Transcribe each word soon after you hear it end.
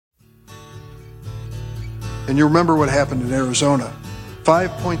And you remember what happened in Arizona.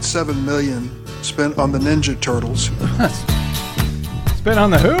 $5.7 million spent on the Ninja Turtles. Spent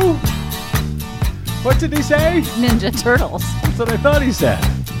on the who? What did he say? Ninja Turtles. That's what I thought he said.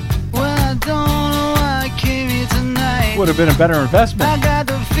 Well, I don't know why I came here tonight. Would have been a better investment. I got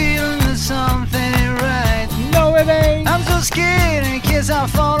the feeling that something ain't right. No, it ain't. I'm so scared in case I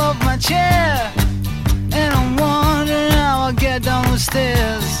fall off my chair. And I'm wondering how I'll get down the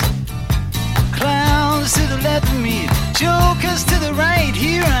stairs. Clowns to the left of me, jokers to the right.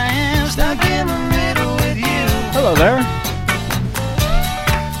 Here I am, stuck in the middle with you. Hello there.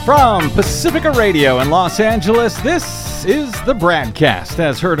 From Pacifica Radio in Los Angeles, this is the BradCast,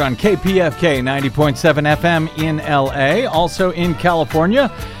 as heard on KPFK 90.7 FM in LA, also in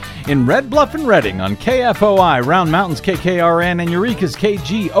California, in Red Bluff and Redding on KFOI, Round Mountains KKRN, and Eureka's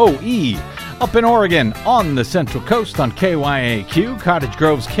KGOE. Up in Oregon, on the Central Coast on KYAQ, Cottage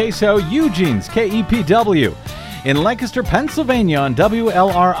Grove's KSO, Eugene's KEPW. In Lancaster, Pennsylvania on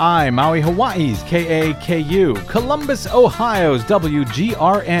WLRI, Maui, Hawaii's KAKU, Columbus, Ohio's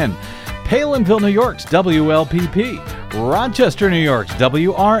WGRN, Palinville, New York's WLPP, Rochester, New York's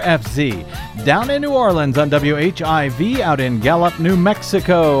WRFZ, down in New Orleans on WHIV, out in Gallup, New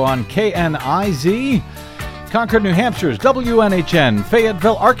Mexico on KNIZ, Concord, New Hampshire's WNHN,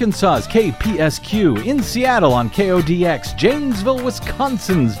 Fayetteville, Arkansas's KPSQ, in Seattle on KODX, Janesville,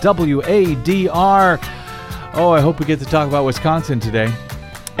 Wisconsin's WADR. Oh, I hope we get to talk about Wisconsin today.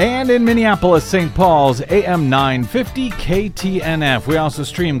 And in Minneapolis, St. Paul's AM 950 KTNF. We also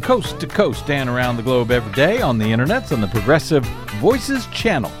stream coast to coast and around the globe every day on the internets on the Progressive Voices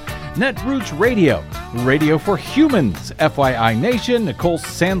channel. Netroots Radio, Radio for Humans, FYI Nation,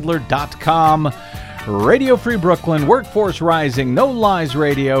 NicoleSandler.com, Radio Free Brooklyn, Workforce Rising, No Lies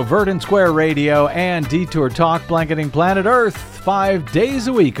Radio, Verdant Square Radio, and Detour Talk, blanketing planet Earth 5 days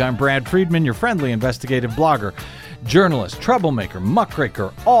a week. I'm Brad Friedman, your friendly investigative blogger, journalist, troublemaker,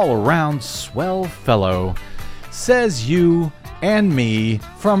 muckraker, all-around swell fellow, says you and me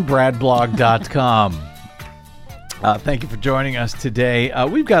from bradblog.com. Thank you for joining us today.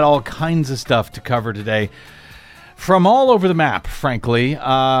 We've got all kinds of stuff to cover today. From all over the map, frankly.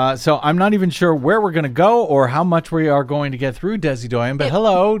 So I'm not even sure where we're going to go or how much we are going to get through, Desi Doyen. But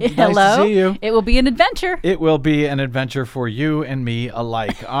hello. Nice to see you. It will be an adventure. It will be an adventure for you and me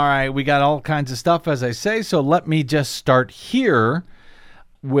alike. All right. We got all kinds of stuff, as I say. So let me just start here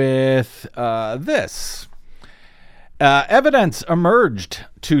with this. Evidence emerged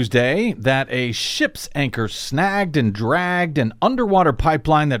Tuesday that a ship's anchor snagged and dragged an underwater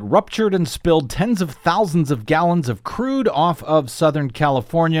pipeline that ruptured and spilled tens of thousands of gallons of crude off of Southern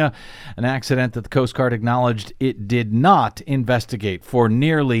California, an accident that the Coast Guard acknowledged it did not investigate for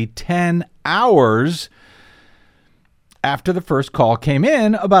nearly 10 hours after the first call came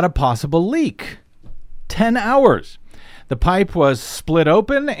in about a possible leak. 10 hours. The pipe was split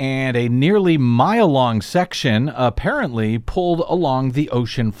open and a nearly mile-long section apparently pulled along the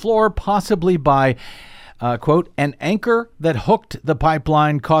ocean floor, possibly by, quote, an anchor that hooked the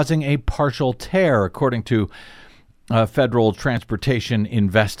pipeline, causing a partial tear, according to federal transportation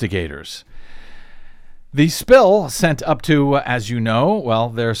investigators. The spill sent up to, as you know, well,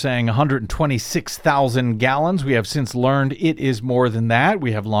 they're saying 126,000 gallons. We have since learned it is more than that.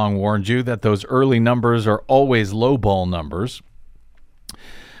 We have long warned you that those early numbers are always lowball numbers.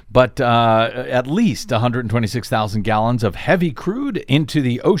 But at least 126,000 gallons of heavy crude into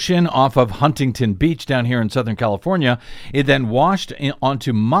the ocean off of Huntington Beach down here in Southern California. It then washed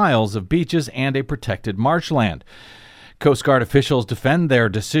onto miles of beaches and a protected marshland. Coast Guard officials defend their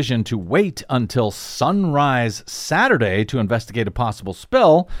decision to wait until sunrise Saturday to investigate a possible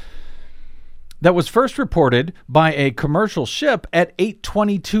spill that was first reported by a commercial ship at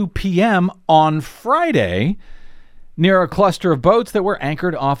 8:22 p.m. on Friday near a cluster of boats that were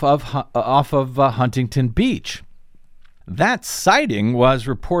anchored off of Huntington Beach. That sighting was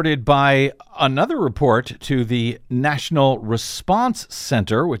reported by another report to the National Response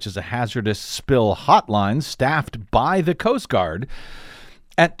Center, which is a hazardous spill hotline staffed by the Coast Guard,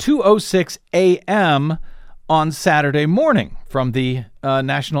 at 2:06 a.m. on Saturday morning from the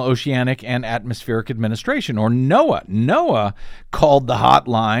National Oceanic and Atmospheric Administration, or NOAA. NOAA called the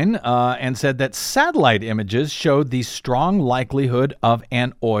hotline and said that satellite images showed the strong likelihood of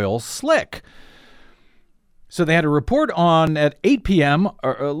an oil slick. So they had a report on at 8 p.m.,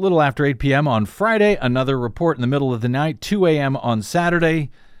 or a little after 8 p.m. on Friday, another report in the middle of the night, 2 a.m. on Saturday.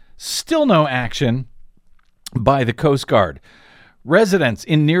 Still no action by the Coast Guard. Residents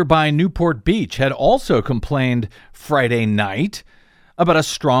in nearby Newport Beach had also complained Friday night about a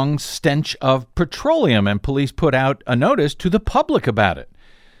strong stench of petroleum, and police put out a notice to the public about it.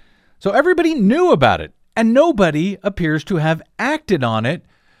 So everybody knew about it. and nobody appears to have acted on it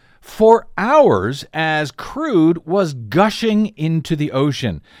for hours as crude was gushing into the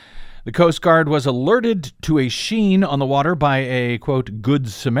ocean. The Coast Guard was alerted to a sheen on the water by a, quote, good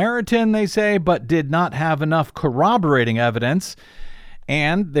Samaritan, they say, but did not have enough corroborating evidence,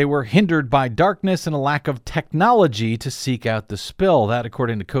 and they were hindered by darkness and a lack of technology to seek out the spill. That,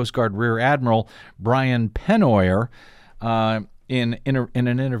 according to Coast Guard Rear Admiral Brian Pennoyer, in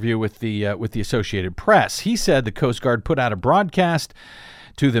an interview with the Associated Press. He said the Coast Guard put out a broadcast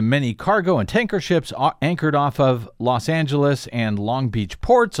to the many cargo and tanker ships anchored off of Los Angeles and Long Beach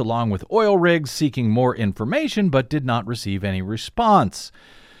ports, along with oil rigs seeking more information, but did not receive any response.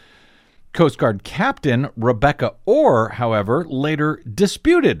 Coast Guard Captain Rebecca Orr, however, later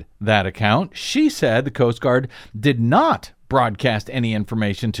disputed that account. She said the Coast Guard did not broadcast any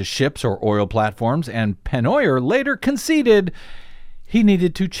information to ships or oil platforms, and Pennoyer later conceded he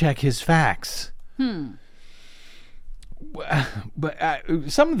needed to check his facts. But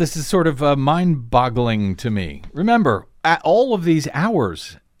some of this is sort of mind-boggling to me. Remember, at all of these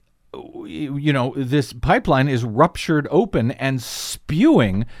hours, this pipeline is ruptured open and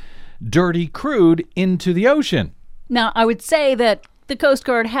spewing dirty crude into the ocean. Now, I would say that the Coast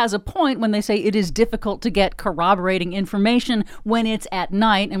Guard has a point when they say it is difficult to get corroborating information when it's at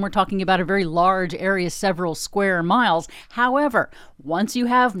night, and we're talking about a very large area, several square miles. However, once you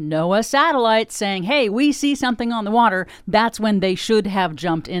have NOAA satellites saying, hey, we see something on the water, that's when they should have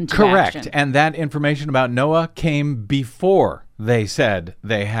jumped into Correct. action. And that information about NOAA came before they said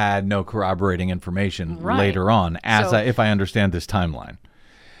they had no corroborating information later on, if I understand this timeline.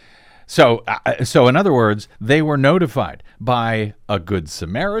 So in other words, they were notified by a good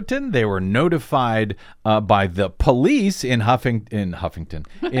Samaritan. They were notified by the police in Huntington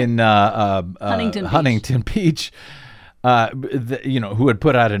Beach, who had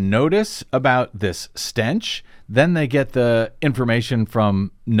put out a notice about this stench. Then they get the information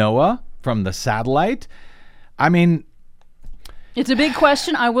from NOAA, from the satellite. I mean, it's a big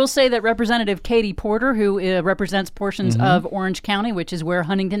question. I will say that Representative Katie Porter, who represents portions of Orange County, which is where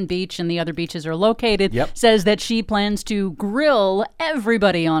Huntington Beach and the other beaches are located, says that she plans to grill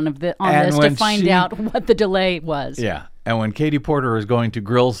everybody on this to find out what the delay was. Yeah. And when Katie Porter is going to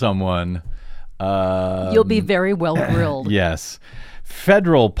grill someone, you'll be very well grilled. Yes.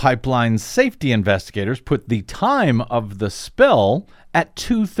 Federal pipeline safety investigators put the time of the spill at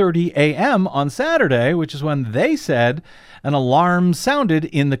 2:30 a.m. on Saturday, which is when they said an alarm sounded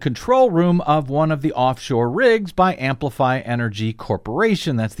in the control room of one of the offshore rigs by Amplify Energy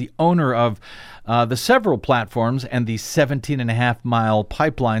Corporation. That's the owner of the several platforms and the 17.5-mile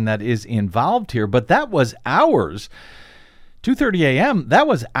pipeline that is involved here. But that was hours. 2:30 a.m., that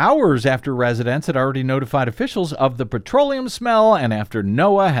was hours after residents had already notified officials of the petroleum smell and after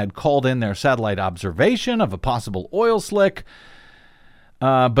NOAA had called in their satellite observation of a possible oil slick.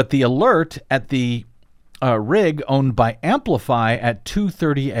 But the alert at the rig owned by Amplify at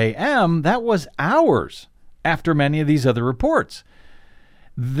 2:30 a.m., that was hours after many of these other reports.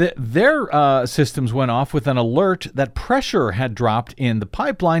 Their systems went off with an alert that pressure had dropped in the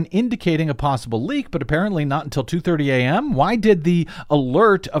pipeline, indicating a possible leak, but apparently not until 2:30 a.m. Why did the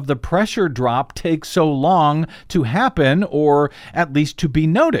alert of the pressure drop take so long to happen, or at least to be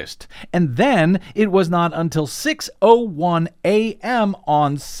noticed? And then it was not until 6:01 a.m.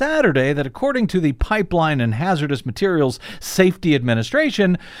 on Saturday that, according to the Pipeline and Hazardous Materials Safety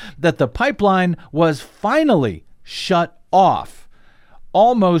Administration, that the pipeline was finally shut off.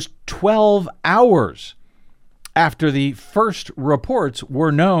 Almost 12 hours after the first reports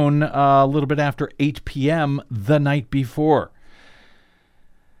were known, a little bit after 8 p.m. the night before.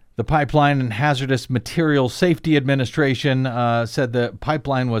 The Pipeline and Hazardous Materials Safety Administration said the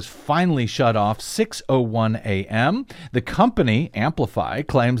pipeline was finally shut off 6:01 a.m. The company, Amplify,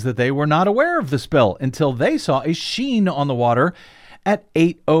 claims that they were not aware of the spill until they saw a sheen on the water at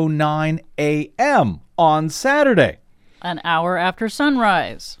 8:09 a.m. on Saturday. An hour after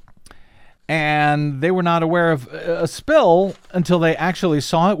sunrise. And they were not aware of a spill until they actually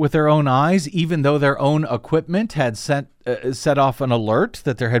saw it with their own eyes, even though their own equipment had set off an alert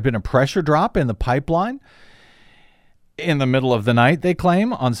that there had been a pressure drop in the pipeline in the middle of the night, they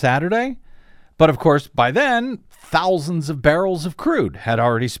claim, on Saturday. But of course, by then, thousands of barrels of crude had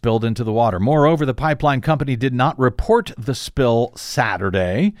already spilled into the water. Moreover, the pipeline company did not report the spill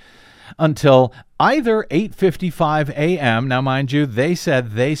Saturday until either 8:55 a.m. Now, mind you, they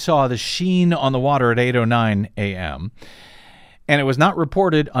said they saw the sheen on the water at 8:09 a.m. And it was not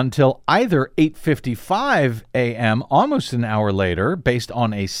reported until either 8:55 a.m., almost an hour later, based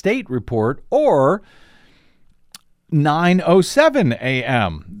on a state report, or 9:07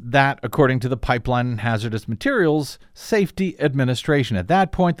 a.m. That, according to the Pipeline and Hazardous Materials Safety Administration. At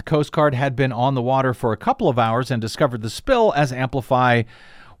that point, the Coast Guard had been on the water for a couple of hours and discovered the spill as Amplify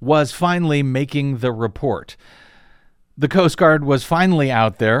was finally making the report. The Coast Guard was finally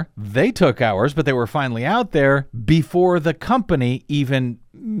out there. They took hours, but they were finally out there before the company even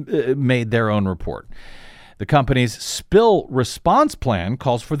made their own report. The company's spill response plan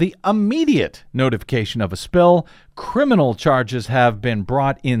calls for the immediate notification of a spill. Criminal charges have been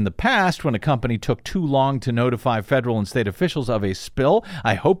brought in the past when a company took too long to notify federal and state officials of a spill.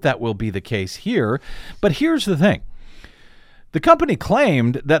 I hope that will be the case here. But here's the thing. The company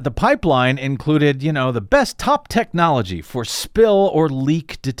claimed that the pipeline included, the best top technology for spill or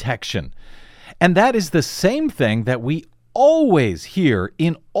leak detection. And that is the same thing that we always hear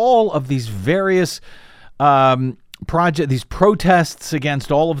in all of these various these protests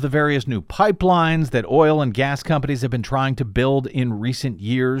against all of the various new pipelines that oil and gas companies have been trying to build in recent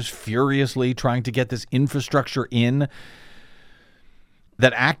years, furiously trying to get this infrastructure in,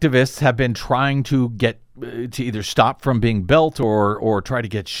 that activists have been trying to get to either stop from being built or try to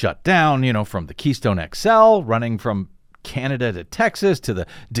get shut down, from the Keystone XL running from Canada to Texas to the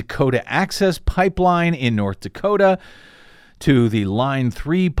Dakota Access Pipeline in North Dakota to the Line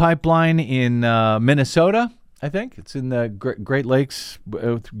 3 pipeline in Minnesota. I think it's in the Great Lakes,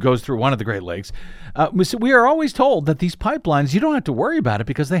 goes through one of the Great Lakes. So we are always told that these pipelines, you don't have to worry about it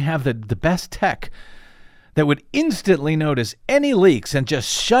because they have the best tech that would instantly notice any leaks and just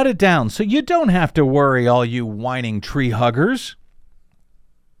shut it down. So you don't have to worry, all you whining tree huggers.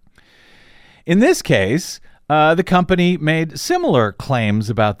 In this case, the company made similar claims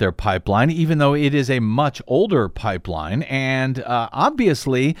about their pipeline, even though it is a much older pipeline. And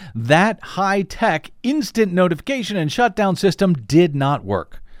obviously, that high-tech instant notification and shutdown system did not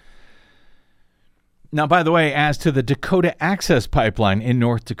work. Now, by the way, as to the Dakota Access Pipeline in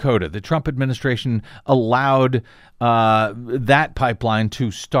North Dakota, the Trump administration allowed that pipeline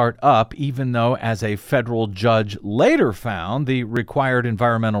to start up, even though, as a federal judge later found, the required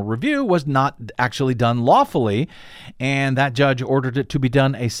environmental review was not actually done lawfully, and that judge ordered it to be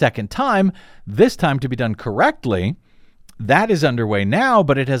done a second time, this time to be done correctly. That is underway now,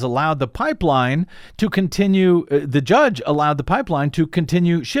 but it has allowed the pipeline to continue. The judge allowed the pipeline to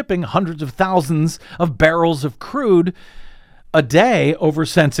continue shipping hundreds of thousands of barrels of crude a day over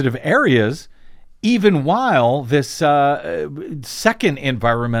sensitive areas, even while this second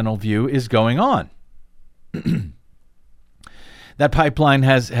environmental view is going on. That pipeline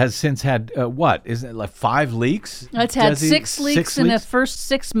has since had, is it like 5 leaks? It's had 6 leaks in the first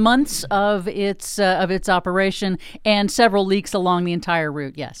 6 months of its operation, and several leaks along the entire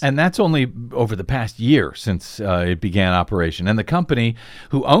route, yes. And that's only over the past year since it began operation. And the company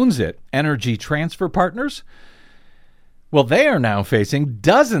who owns it, Energy Transfer Partners, well, they are now facing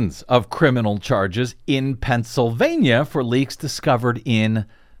dozens of criminal charges in Pennsylvania for leaks discovered in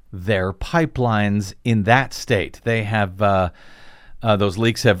their pipelines in that state. They have... those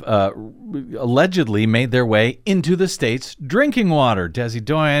leaks have allegedly made their way into the state's drinking water. Desi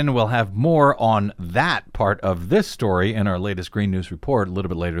Doyen will have more on that part of this story in our latest Green News Report a little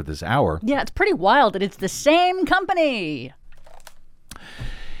bit later this hour. Yeah, it's pretty wild that it's the same company.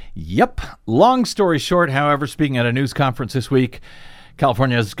 Yep. Long story short, however, speaking at a news conference this week,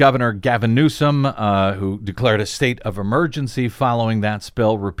 California's Governor Gavin Newsom, who declared a state of emergency following that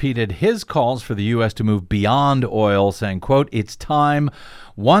spill, repeated his calls for the U.S. to move beyond oil, saying, quote, "It's time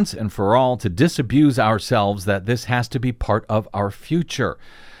once and for all to disabuse ourselves that this has to be part of our future.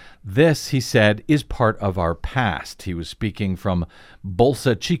 This," he said, "is part of our past." He was speaking from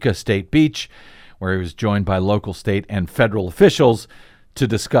Bolsa Chica State Beach, where he was joined by local, state, and federal officials to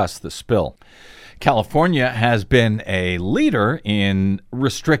discuss the spill. California has been a leader in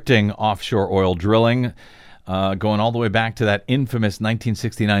restricting offshore oil drilling, going all the way back to that infamous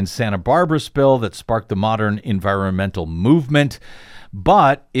 1969 Santa Barbara spill that sparked the modern environmental movement.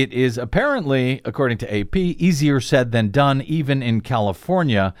 But it is apparently, according to AP, easier said than done, even in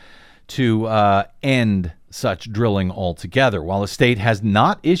California, to end such drilling altogether. While the state has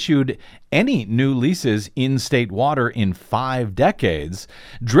not issued any new leases in state water in 5 decades,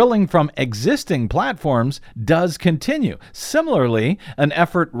 drilling from existing platforms does continue. Similarly, an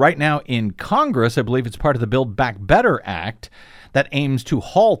effort right now in Congress, I believe it's part of the Build Back Better Act, that aims to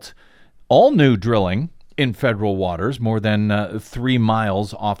halt all new drilling in federal waters more than 3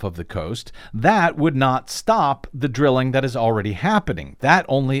 miles off of the coast. That would not stop the drilling that is already happening. That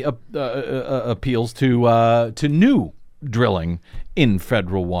only appeals to new drilling in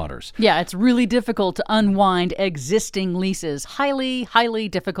federal waters. Yeah, it's really difficult to unwind existing leases. Highly, highly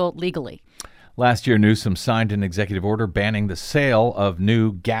difficult legally. Last year, Newsom signed an executive order banning the sale of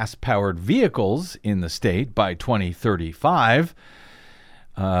new gas-powered vehicles in the state by 2035,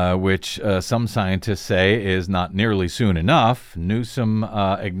 which some scientists say is not nearly soon enough. Newsom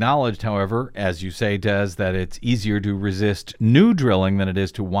acknowledged, however, as you say, Des, that it's easier to resist new drilling than it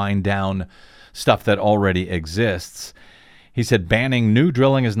is to wind down stuff that already exists. He said banning new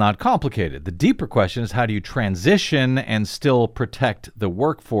drilling is not complicated. The deeper question is, how do you transition and still protect the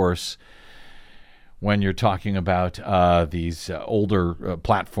workforce when you're talking about these older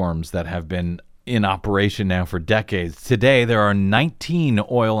platforms that have been in operation now for decades? Today, there are 19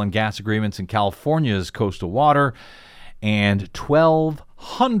 oil and gas agreements in California's coastal water and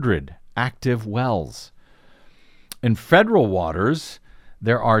 1,200 active wells. In federal waters,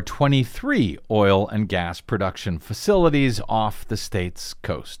 there are 23 oil and gas production facilities off the state's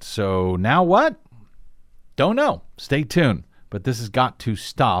coast. So now what? Don't know. Stay tuned. But this has got to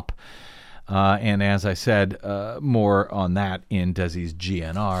stop. And as I said, more on that in Desi's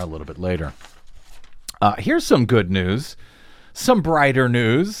GNR a little bit later. Here's some good news, some brighter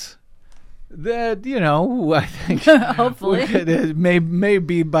news that, I think Hopefully. it may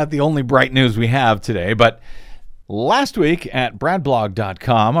be about the only bright news we have today. But last week at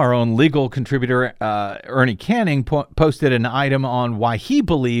bradblog.com, our own legal contributor, Ernie Canning, posted an item on why he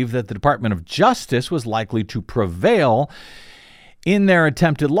believed that the Department of Justice was likely to prevail in their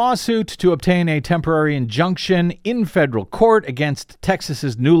attempted lawsuit to obtain a temporary injunction in federal court against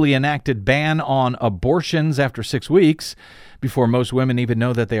Texas's newly enacted ban on abortions after 6 weeks, before most women even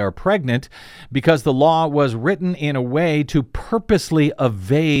know that they are pregnant, because the law was written in a way to purposely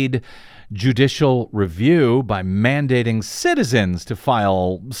evade judicial review by mandating citizens to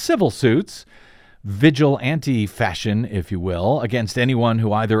file civil suits, vigilante fashion, if you will, against anyone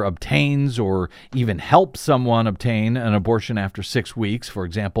who either obtains or even helps someone obtain an abortion after 6 weeks. For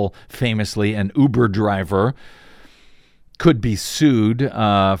example, famously, an Uber driver could be sued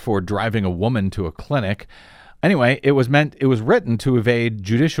for driving a woman to a clinic. Anyway, it was written to evade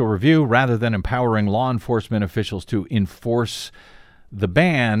judicial review rather than empowering law enforcement officials to enforce the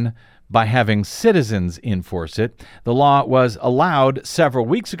ban by having citizens enforce it. The law was allowed several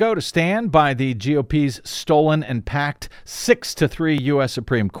weeks ago to stand by the GOP's stolen and packed 6-3 U.S.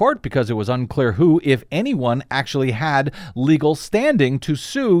 Supreme Court because it was unclear who, if anyone, actually had legal standing to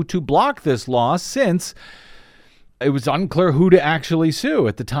sue to block this law, since it was unclear who to actually sue.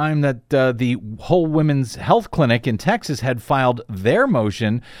 At the time that the Whole Women's Health Clinic in Texas had filed their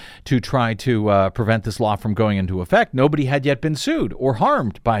motion to try to prevent this law from going into effect, nobody had yet been sued or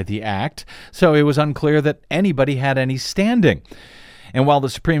harmed by the act, so it was unclear that anybody had any standing. And while the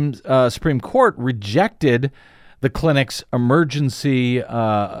Supreme Court rejected the clinic's emergency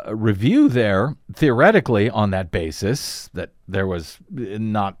review there, theoretically on that basis, that there was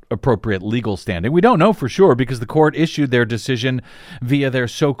not appropriate legal standing. We don't know for sure because the court issued their decision via their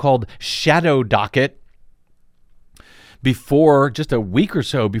so-called shadow docket just a week or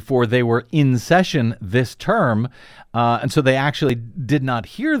so before they were in session this term. And so they actually did not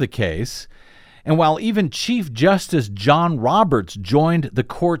hear the case. And while even Chief Justice John Roberts joined the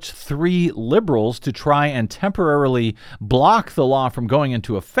court's 3 liberals to try and temporarily block the law from going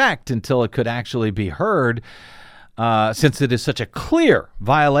into effect until it could actually be heard, since it is such a clear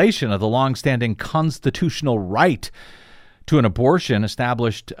violation of the longstanding constitutional right to an abortion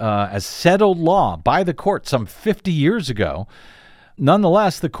established as settled law by the court some 50 years ago,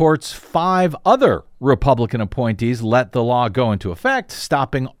 nonetheless, the court's 5 other Republican appointees let the law go into effect,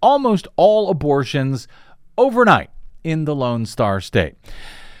 stopping almost all abortions overnight in the Lone Star State.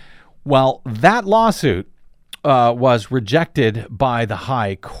 Well, that lawsuit was rejected by the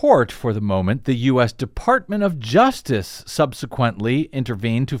High Court for the moment. The U.S. Department of Justice subsequently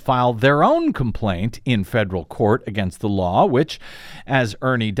intervened to file their own complaint in federal court against the law, which, as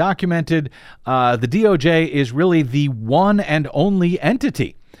Ernie documented, the DOJ is really the one and only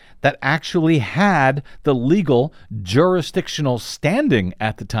entity that actually had the legal jurisdictional standing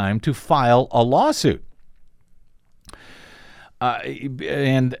at the time to file a lawsuit.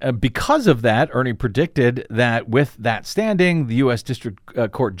 And because of that, Ernie predicted that with that standing, the U.S. District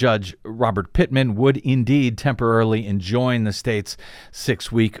Court Judge Robert Pittman would indeed temporarily enjoin the state's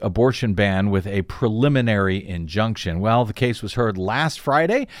 6-week abortion ban with a preliminary injunction. Well, the case was heard last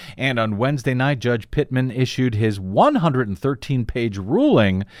Friday, and on Wednesday night, Judge Pittman issued his 113-page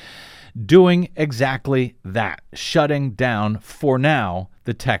ruling doing exactly that, shutting down, for now,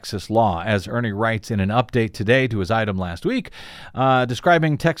 the Texas law. As Ernie writes in an update today to his item last week,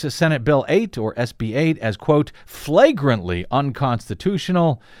 describing Texas Senate Bill 8, or SB 8, as, quote, flagrantly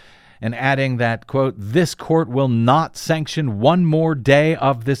unconstitutional and adding that, quote, "This court will not sanction one more day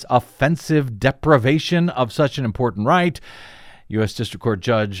of this offensive deprivation of such an important right." U.S. District Court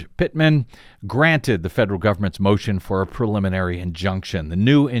Judge Pittman granted the federal government's motion for a preliminary injunction. The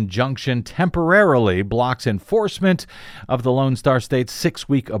new injunction temporarily blocks enforcement of the Lone Star State's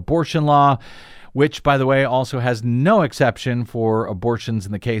 6-week abortion law, which, by the way, also has no exception for abortions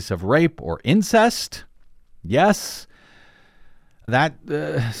in the case of rape or incest. Yes, that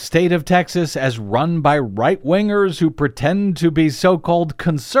state of Texas, as run by right-wingers who pretend to be so-called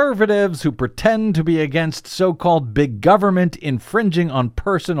conservatives, who pretend to be against so-called big government infringing on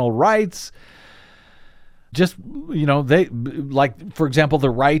personal rights. Just, they, like, for example, the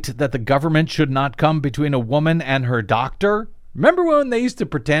right that the government should not come between a woman and her doctor. Remember when they used to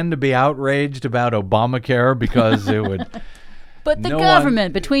pretend to be outraged about Obamacare because it would... But the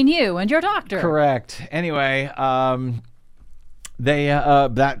government between you and your doctor. Correct. Anyway,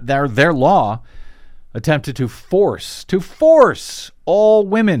 their law attempted to force all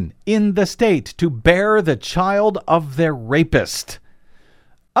women in the state to bear the child of their rapist.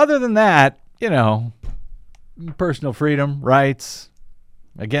 Other than that, personal freedom, rights,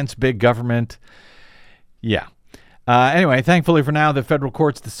 against big government. Yeah. Anyway, thankfully for now, the federal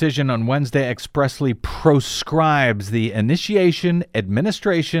court's decision on Wednesday expressly proscribes the initiation,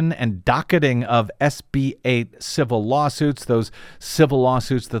 administration, and docketing of SB 8 civil lawsuits, those civil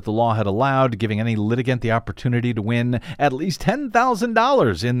lawsuits that the law had allowed, giving any litigant the opportunity to win at least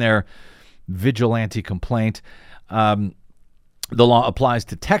 $10,000 in their vigilante complaint. The law applies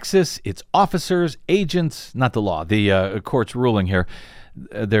to Texas, its officers, agents, not the law, the court's ruling here,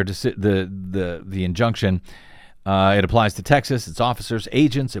 the injunction. It applies to Texas, its officers,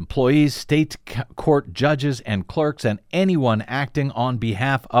 agents, employees, state court judges, and clerks, and anyone acting on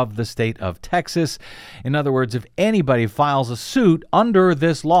behalf of the state of Texas. In other words, if anybody files a suit under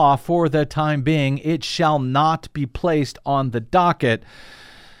this law for the time being, it shall not be placed on the docket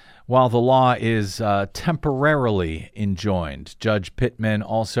while the law is temporarily enjoined. Judge Pittman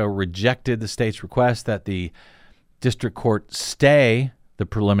also rejected the state's request that the district court stay the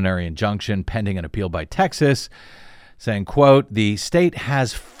preliminary injunction pending an appeal by Texas, saying, quote, "The state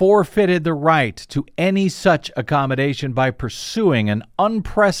has forfeited the right to any such accommodation by pursuing an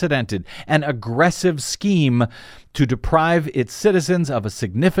unprecedented and aggressive scheme to deprive its citizens of a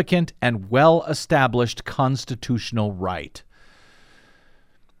significant and well-established constitutional right."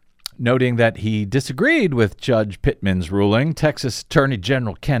 Noting that he disagreed with Judge Pittman's ruling, Texas Attorney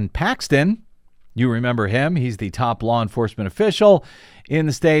General Ken Paxton, you remember him, he's the top law enforcement official in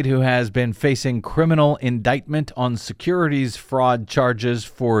the state who has been facing criminal indictment on securities fraud charges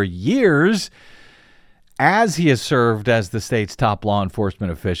for years. As he has served as the state's top law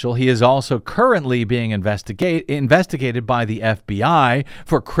enforcement official, he is also currently being investigated by the FBI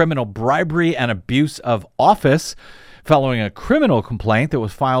for criminal bribery and abuse of office, following a criminal complaint that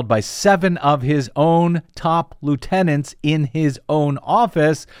was filed by 7 of his own top lieutenants in his own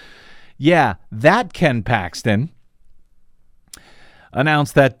office. Yeah, that Ken Paxton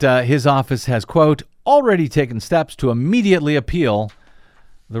announced that his office has, quote, "already taken steps to immediately appeal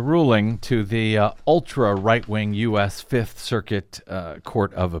the ruling to the ultra-right-wing U.S. Fifth Circuit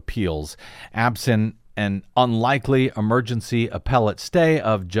Court of Appeals. Absent an unlikely emergency appellate stay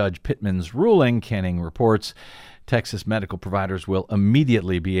of Judge Pittman's ruling," Canning reports, Texas medical providers will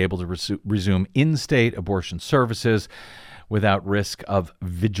immediately be able to resume in-state abortion services without risk of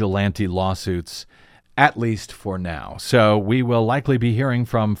vigilante lawsuits, at least for now. So we will likely be hearing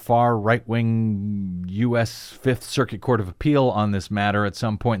from far right-wing U.S. Fifth Circuit Court of Appeal on this matter at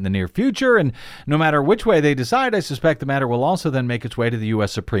some point in the near future. And no matter which way they decide, I suspect the matter will also then make its way to the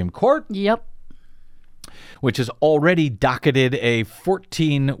U.S. Supreme Court. Yep. Which has already docketed a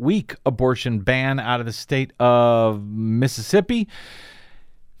 14-week abortion ban out of the state of Mississippi,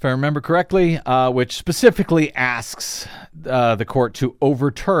 if I remember correctly, which specifically asks the court to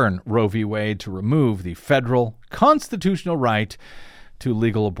overturn Roe v. Wade to remove the federal constitutional right to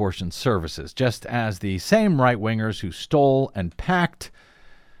legal abortion services, just as the same right-wingers who stole and packed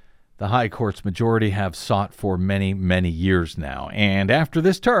the high court's majority have sought for many, many years now. And after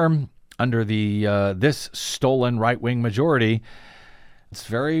this term, under the this stolen right-wing majority, it's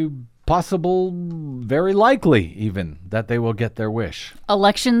very possible, very likely even, that they will get their wish.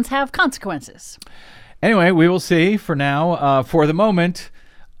 Elections have consequences. Anyway, we will see. For now, for the moment,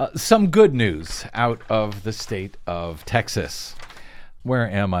 some good news out of the state of Texas. Where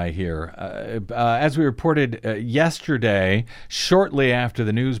am I here? As we reported yesterday, shortly after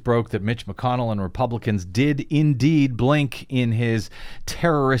the news broke that Mitch McConnell and Republicans did indeed blink in his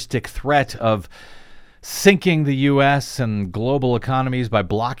terroristic threat of sinking the U.S. and global economies by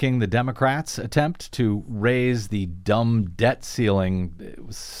blocking the Democrats' attempt to raise the dumb debt ceiling. It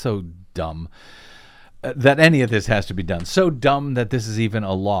was so dumb that any of this has to be done. So dumb that this is even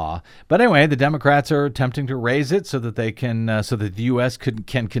a law. But anyway, the Democrats are attempting to raise it so that they can, so that the U.S.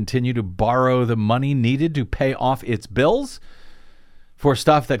 can continue to borrow the money needed to pay off its bills for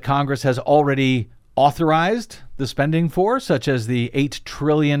stuff that Congress has already authorized the spending for, such as the $8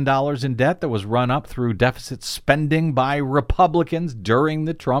 trillion in debt that was run up through deficit spending by Republicans during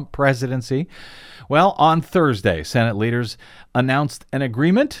the Trump presidency. Well, on Thursday, Senate leaders announced an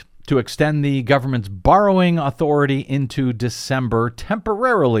agreement to extend the government's borrowing authority into December,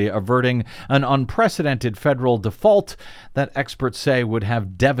 temporarily averting an unprecedented federal default that experts say would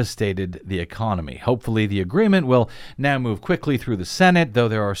have devastated the economy. Hopefully, the agreement will now move quickly through the Senate, though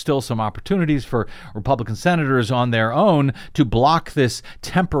there are still some opportunities for Republican senators on their own to block this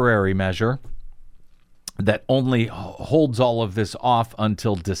temporary measure that only holds all of this off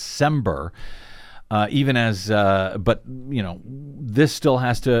until December. But this still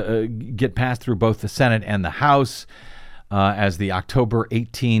has to get passed through both the Senate and the House as the October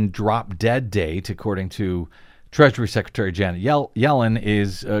 18 drop dead date, according to Treasury Secretary Janet Yellen,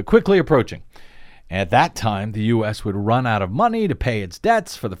 is quickly approaching. At that time, the U.S. would run out of money to pay its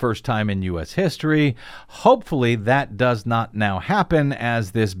debts for the first time in U.S. history. Hopefully, that does not now happen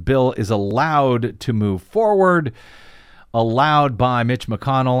as this bill is allowed to move forward, allowed by Mitch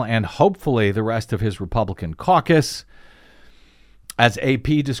McConnell and hopefully the rest of his Republican caucus. As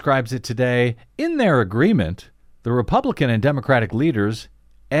AP describes it today, in their agreement, the Republican and Democratic leaders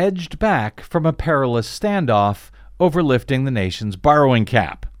edged back from a perilous standoff over lifting the nation's borrowing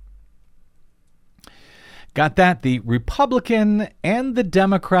cap. Got that? The Republican and the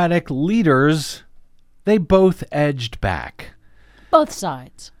Democratic leaders, they both edged back. Both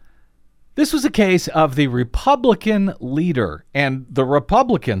sides. This was a case of the Republican leader and the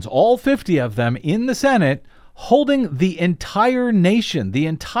Republicans, all 50 of them in the Senate, holding the entire nation, the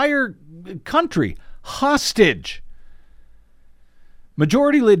entire country, hostage.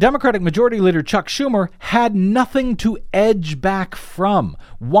 Democratic Majority Leader Chuck Schumer had nothing to edge back from.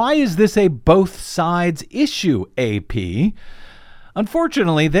 Why is this a both sides issue, AP?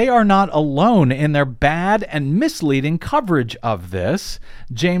 Unfortunately, they are not alone in their bad and misleading coverage of this.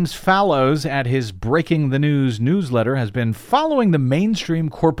 James Fallows, at his Breaking the News newsletter, has been following the mainstream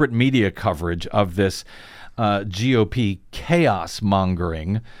corporate media coverage of this GOP chaos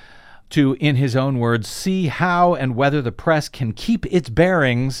mongering to, in his own words, see how and whether the press can keep its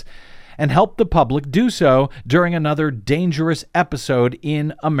bearings and help the public do so during another dangerous episode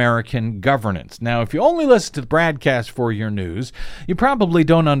in American governance. Now, if you only listen to the BradCast for your news, you probably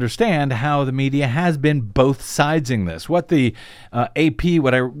don't understand how the media has been both sidesing this. What the AP,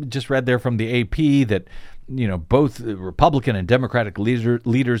 what I just read there from the AP, that both Republican and Democratic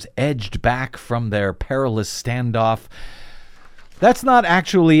leaders edged back from their perilous standoff. That's not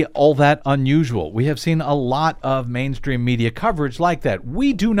actually all that unusual. We have seen a lot of mainstream media coverage like that.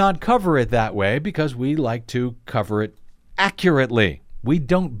 We do not cover it that way because we like to cover it accurately. We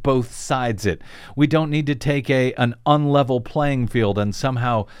don't both sides it. We don't need to take an unlevel playing field and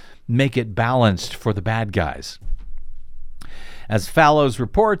somehow make it balanced for the bad guys. As Fallows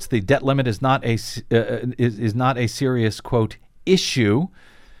reports, the debt limit is not a serious, quote, issue.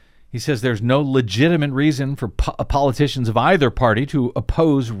 He says there's no legitimate reason for politicians of either party to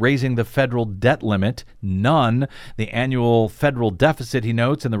oppose raising the federal debt limit. None. The annual federal deficit, he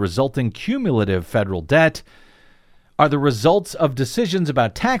notes, and the resulting cumulative federal debt are the results of decisions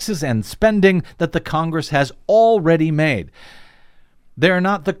about taxes and spending that the Congress has already made. They're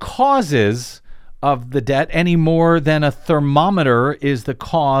not the causes of the debt any more than a thermometer is the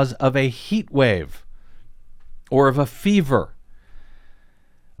cause of a heat wave or of a fever.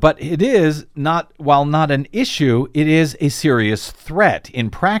 But it is not, while not an issue, it is a serious threat.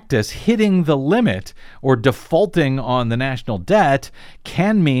 In practice, hitting the limit or defaulting on the national debt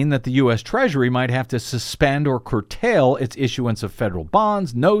can mean that the U.S. Treasury might have to suspend or curtail its issuance of federal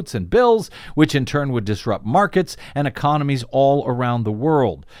bonds, notes, and bills, which in turn would disrupt markets and economies all around the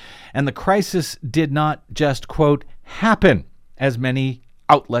world. And the crisis did not just, quote, happen, as many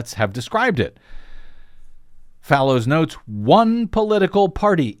outlets have described it. Fallows notes one political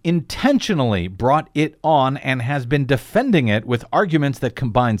party intentionally brought it on and has been defending it with arguments that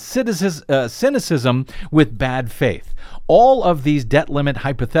combine cynicism with bad faith. All of these debt limit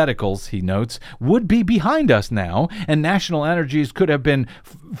hypotheticals, he notes, would be behind us now, and national energies could have been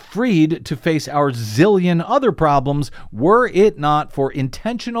freed to face our zillion other problems were it not for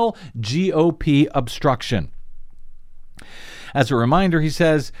intentional GOP obstruction. As a reminder, he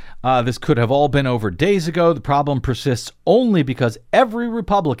says, this could have all been over days ago. The problem persists only because every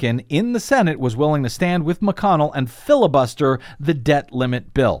Republican in the Senate was willing to stand with McConnell and filibuster the debt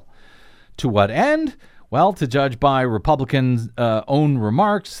limit bill. To what end? Well, to judge by Republicans' own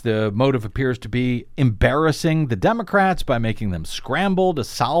remarks, the motive appears to be embarrassing the Democrats by making them scramble to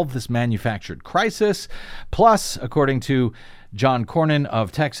solve this manufactured crisis. Plus, according to John Cornyn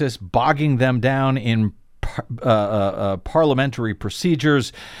of Texas, bogging them down in parliamentary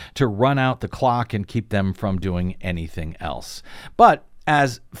procedures to run out the clock and keep them from doing anything else. But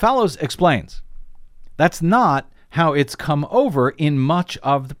as Fallows explains, that's not how it's come over in much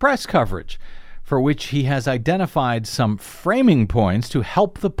of the press coverage, for which he has identified some framing points to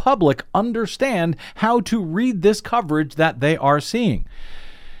help the public understand how to read this coverage that they are seeing.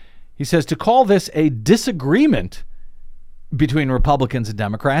 He says to call this a disagreement between Republicans and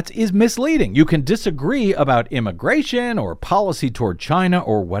Democrats is misleading. You can disagree about immigration or policy toward China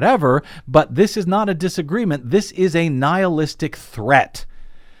or whatever, but this is not a disagreement. This is a nihilistic threat.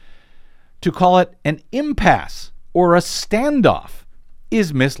 To call it an impasse or a standoff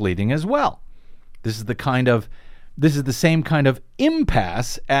is misleading as well. This is the same kind of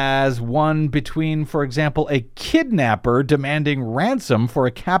impasse as one between, for example, a kidnapper demanding ransom for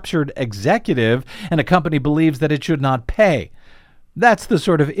a captured executive and a company believes that it should not pay. That's the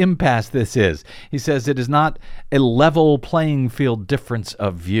sort of impasse this is. He says it is not a level playing field difference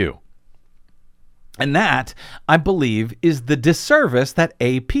of view. And that, I believe, is the disservice that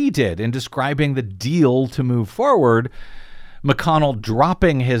AP did in describing the deal to move forward, McConnell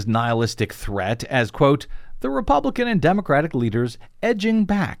dropping his nihilistic threat as, quote, the Republican and Democratic leaders edging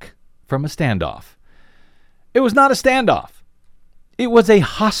back from a standoff. It was not a standoff. It was a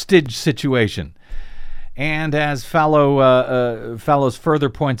hostage situation. And as Fallows further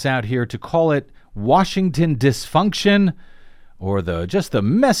points out here, to call it Washington dysfunction or just the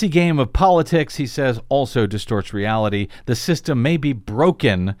messy game of politics, he says, also distorts reality. The system may be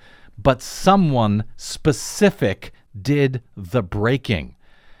broken, but someone specific did the breaking.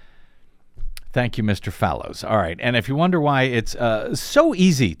 Thank you, Mr. Fallows. All right. And if you wonder why it's so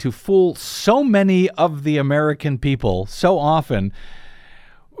easy to fool so many of the American people so often,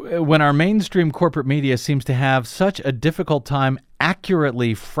 when our mainstream corporate media seems to have such a difficult time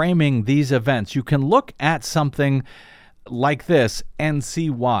accurately framing these events, you can look at something like this and see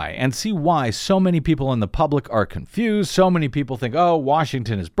why so many people in the public are confused. So many people think, oh,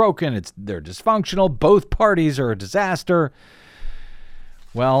 Washington is broken. They're dysfunctional. Both parties are a disaster.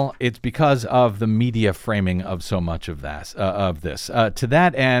 Well, it's because of the media framing of so much of this. To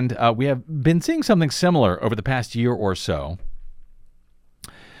that end, we have been seeing something similar over the past year or so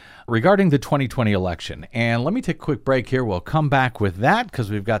regarding the 2020 election. And let me take a quick break here. We'll come back with that because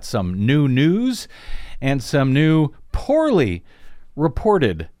we've got some new news and some new poorly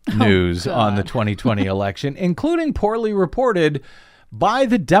reported news on the 2020 election, including poorly reported by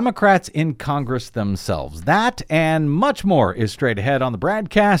the Democrats in Congress themselves. That and much more is straight ahead on the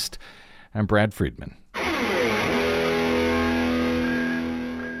BradCast. I'm Brad Friedman.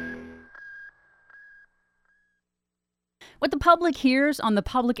 What the public hears on the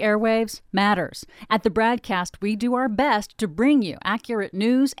public airwaves matters. At the BradCast, we do our best to bring you accurate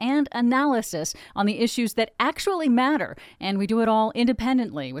news and analysis on the issues that actually matter, and we do it all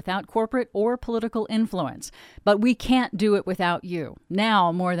independently, without corporate or political influence. But we can't do it without you,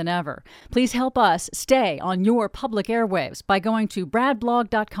 now more than ever. Please help us stay on your public airwaves by going to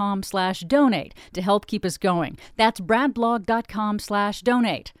bradblog.com/donate to help keep us going. That's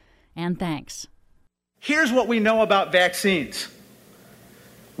bradblog.com/donate. And thanks. Here's what we know about vaccines.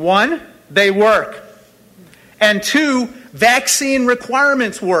 1, they work. And 2, vaccine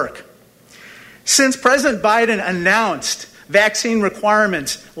requirements work. Since President Biden announced vaccine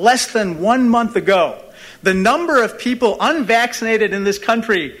requirements less than 1 month ago, the number of people unvaccinated in this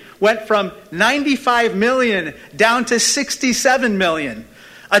country went from 95 million down to 67 million,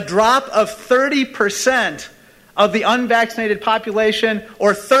 a drop of 30% of the unvaccinated population,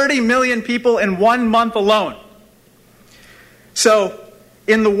 or 30 million people in 1 month alone. So,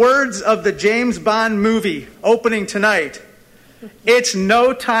 in the words of the James Bond movie opening tonight, it's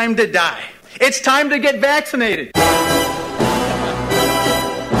no time to die. It's time to get vaccinated.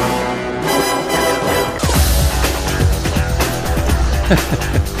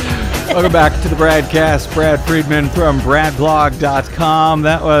 Welcome back to the BradCast. Brad Friedman from BradBlog.com.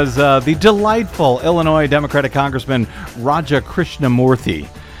 That was the delightful Illinois Democratic Congressman Raja Krishnamurthy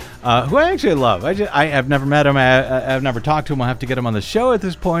who I actually love. I have never met him. I've never talked to him. I'll have to get him on the show at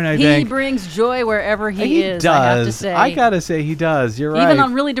this point, I think. He brings joy wherever he is, does. I have to say. I got to say he does. You're right. Even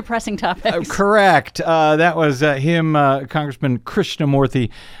on really depressing topics. Correct. That was him, Congressman Krishnamurthy,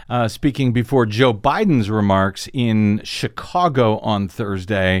 speaking before Joe Biden's remarks in Chicago on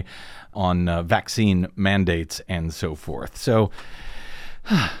Thursday on vaccine mandates and so forth. So,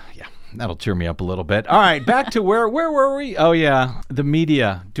 yeah, that'll cheer me up a little bit. All right, back to where were we? Oh, yeah, the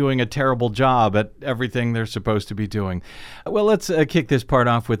media doing a terrible job at everything they're supposed to be doing. Well, let's kick this part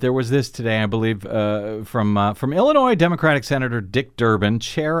off with, there was this today, I believe, from Illinois Democratic Senator Dick Durbin,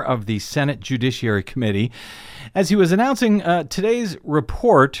 chair of the Senate Judiciary Committee, as he was announcing today's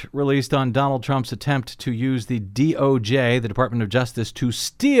report released on Donald Trump's attempt to use the DOJ, the Department of Justice, to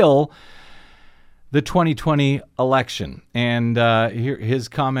steal the 2020 election. And here his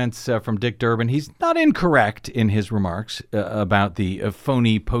comments from Dick Durbin. He's not incorrect in his remarks about the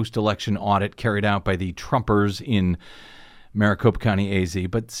phony post-election audit carried out by the Trumpers in Maricopa County, AZ.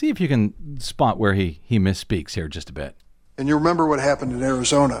 But see if you can spot where he misspeaks here just a bit. And you remember what happened in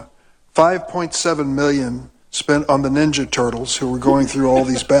Arizona. $5.7 million spent on the Ninja Turtles who were going through all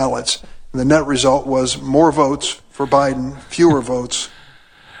these ballots. And the net result was more votes for Biden, fewer votes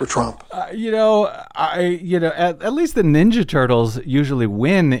for Trump. At least the Ninja Turtles usually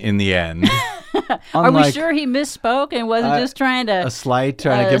win in the end. Are we sure he misspoke and wasn't just trying to... trying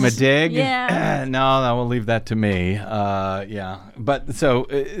to give him a dig? Yeah. No, I will leave that to me. Yeah. But so,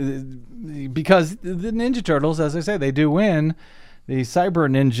 because the Ninja Turtles, as I say, they do win. The cyber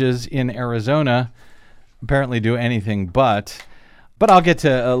ninjas in Arizona apparently do anything but I'll get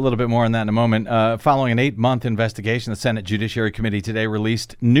to a little bit more on that in a moment. Following an 8-month investigation, the Senate Judiciary Committee today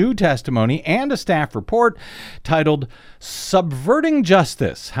released new testimony and a staff report titled Subverting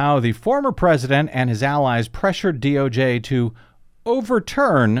Justice, How the Former President and His Allies Pressured DOJ to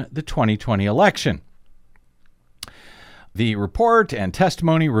Overturn the 2020 Election. The report and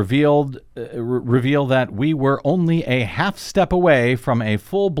testimony reveal that we were only a half step away from a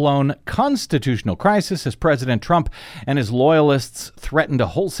full-blown constitutional crisis as President Trump and his loyalists threatened a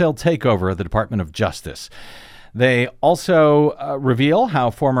wholesale takeover of the Department of Justice. They also reveal how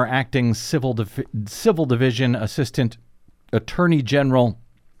former acting Civil Division Assistant Attorney General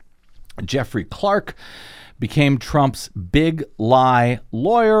Jeffrey Clark became Trump's big lie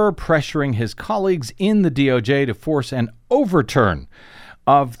lawyer, pressuring his colleagues in the DOJ to force an overturn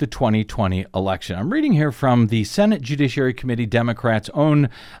of the 2020 election. I'm reading here from the Senate Judiciary Committee Democrats' own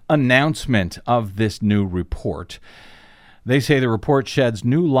announcement of this new report. They say the report sheds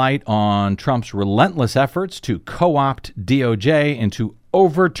new light on Trump's relentless efforts to co-opt DOJ into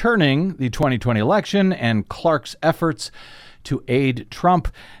overturning the 2020 election and Clark's efforts to aid Trump.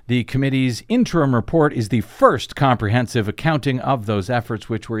 The committee's interim report is the first comprehensive accounting of those efforts,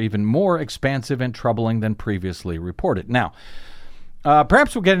 which were even more expansive and troubling than previously reported. Now,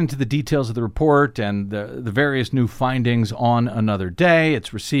 perhaps we'll get into the details of the report and the various new findings on another day.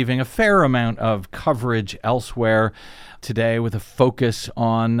 It's receiving a fair amount of coverage elsewhere today with a focus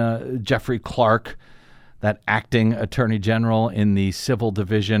on Jeffrey Clark, that acting attorney general in the civil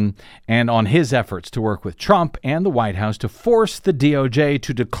division, and on his efforts to work with Trump and the White House to force the DOJ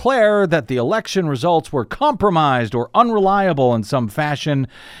to declare that the election results were compromised or unreliable in some fashion,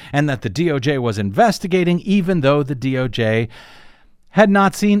 and that the DOJ was investigating, even though the DOJ had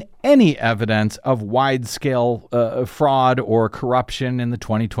not seen any evidence of wide-scale fraud or corruption in the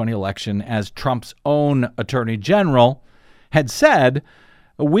 2020 election, as Trump's own attorney general had said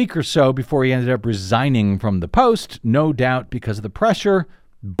a week or so before he ended up resigning from the post, no doubt because of the pressure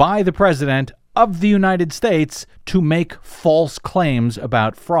by the president of the United States to make false claims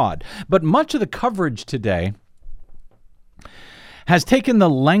about fraud. But much of the coverage today has taken the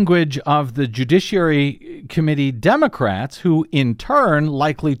language of the Judiciary Committee Democrats, who in turn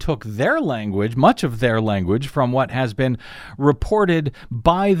likely took their language, much of their language, from what has been reported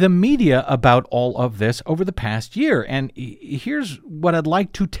by the media about all of this over the past year. And here's what I'd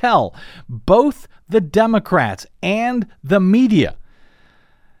like to tell both the Democrats and the media.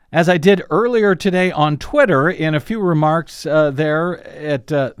 As I did earlier today on Twitter in a few remarks there at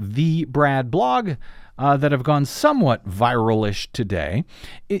the Brad blog, that have gone somewhat viral-ish today.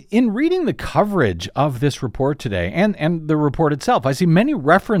 In reading the coverage of this report today and the report itself, I see many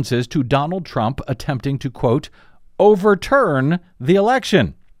references to Donald Trump attempting to, quote, overturn the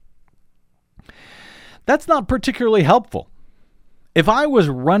election. That's not particularly helpful. If I was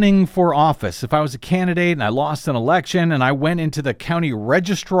running for office, if I was a candidate and I lost an election and I went into the county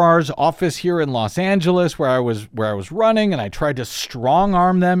registrar's office here in Los Angeles where I was running and I tried to strong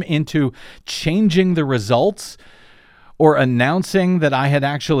arm them into changing the results or announcing that I had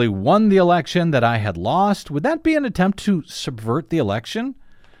actually won the election that I had lost? Would that be an attempt to subvert the election?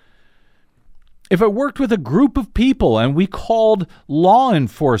 If I worked with a group of people and we called law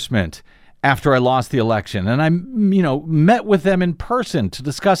enforcement after I lost the election and I, met with them in person to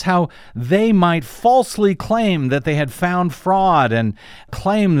discuss how they might falsely claim that they had found fraud and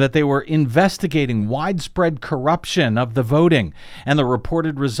claim that they were investigating widespread corruption of the voting and the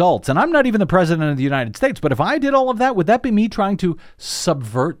reported results. And I'm not even the president of the United States, but if I did all of that, would that be me trying to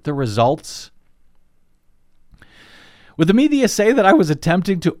subvert the results? Would the media say that I was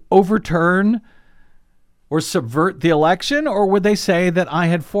attempting to overturn or subvert the election, or would they say that I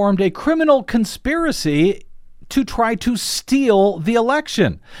had formed a criminal conspiracy to try to steal the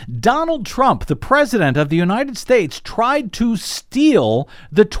election? Donald Trump, the president of the United States, tried to steal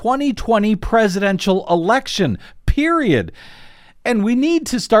the 2020 presidential election, period. And we need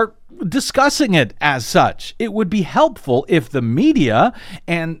to start discussing it as such. It would be helpful if the media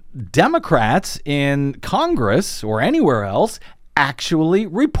and Democrats in Congress or anywhere else actually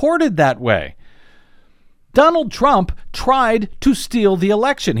reported that way. Donald Trump tried to steal the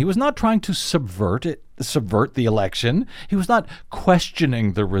election. He was not trying to subvert the election. He was not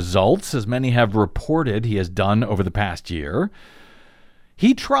questioning the results, as many have reported he has done over the past year.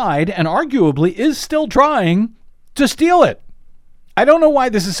 He tried, and arguably is still trying, to steal it. I don't know why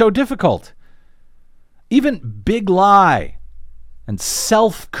this is so difficult. Even big lie and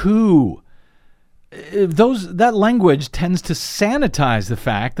self-coup, that language tends to sanitize the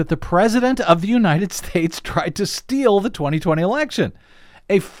fact that the president of the United States tried to steal the 2020 election,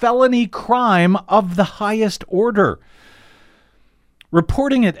 a felony crime of the highest order.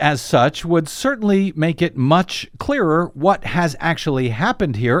 Reporting it as such would certainly make it much clearer what has actually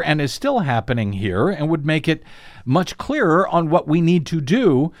happened here and is still happening here, and would make it much clearer on what we need to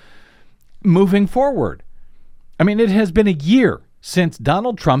do moving forward. I mean, it has been a year since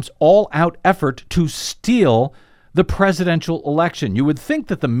Donald Trump's all-out effort to steal the presidential election. You would think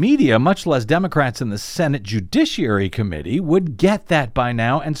that the media, much less Democrats in the Senate Judiciary Committee, would get that by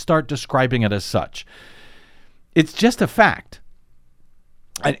now and start describing it as such. It's just a fact,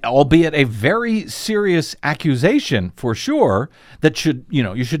 albeit a very serious accusation for sure, that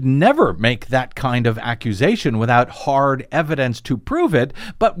you should never make that kind of accusation without hard evidence to prove it.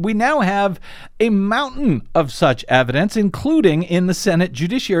 But we now have a mountain of such evidence, including in the Senate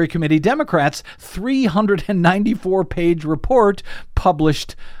Judiciary Committee Democrats' 394-page report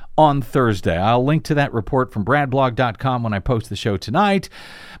published on Thursday. I'll link to that report from bradblog.com when I post the show tonight.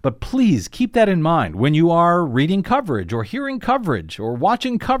 But please keep that in mind when you are reading coverage or hearing coverage or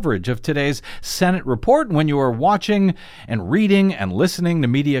watching coverage of today's Senate report, when you are watching and reading and listening to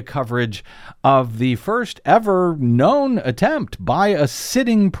media coverage of the first ever known attempt by a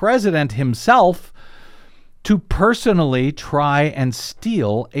sitting president himself to personally try and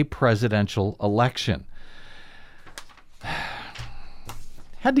steal a presidential election.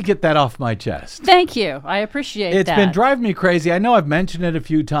 Had to get that off my chest. Thank you. I appreciate that. It's been driving me crazy. I know I've mentioned it a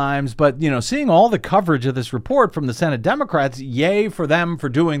few times, but, seeing all the coverage of this report from the Senate Democrats, yay for them for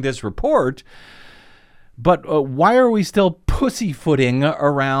doing this report. But why are we still pussyfooting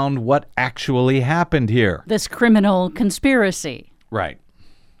around what actually happened here? This criminal conspiracy. Right.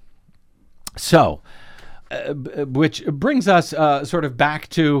 So, which brings us sort of back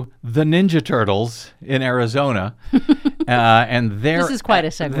to the Ninja Turtles in Arizona and this is quite a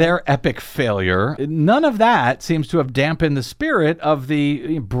segue. Their epic failure. None of that seems to have dampened the spirit of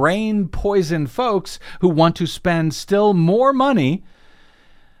the brain-poisoned folks who want to spend still more money,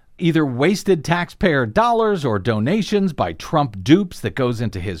 either wasted taxpayer dollars or donations by Trump dupes that goes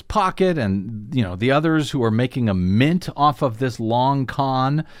into his pocket, and the others who are making a mint off of this long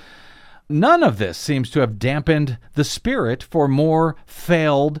con. None of this seems to have dampened the spirit for more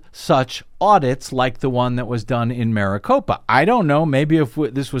failed such audits like the one that was done in Maricopa. I don't know, maybe if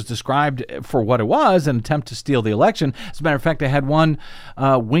this was described for what it was, an attempt to steal the election. As a matter of fact, I had one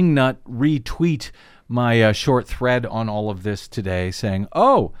wingnut retweet my short thread on all of this today saying,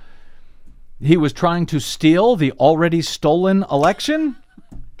 he was trying to steal the already stolen election?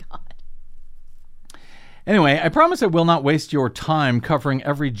 Anyway, I promise I will not waste your time covering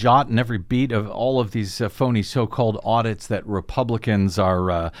every jot and every beat of all of these phony so-called audits that Republicans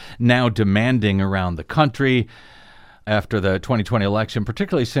are now demanding around the country after the 2020 election,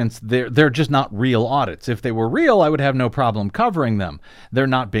 particularly since they're just not real audits. If they were real, I would have no problem covering them. They're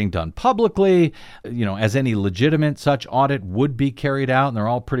not being done publicly, as any legitimate such audit would be carried out, and they're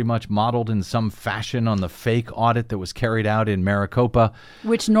all pretty much modeled in some fashion on the fake audit that was carried out in Maricopa.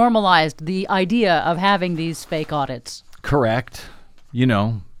 Which normalized the idea of having these fake audits. Correct.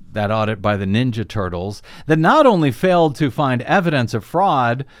 that audit by the Ninja Turtles, that not only failed to find evidence of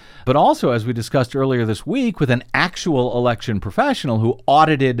fraud, but also, as we discussed earlier this week, with an actual election professional who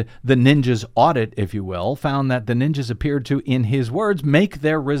audited the Ninjas' audit, if you will, found that the Ninjas appeared to, in his words, make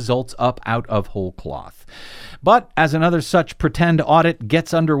their results up out of whole cloth. But as another such pretend audit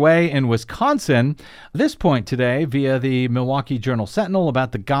gets underway in Wisconsin, this point today via the Milwaukee Journal-Sentinel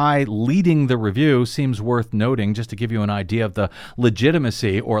about the guy leading the review seems worth noting, just to give you an idea of the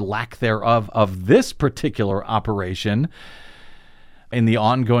legitimacy or lack thereof of this particular operation in the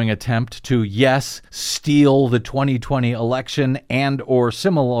ongoing attempt to, yes, steal the 2020 election and or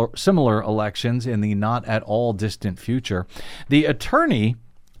similar elections in the not at all distant future. The attorney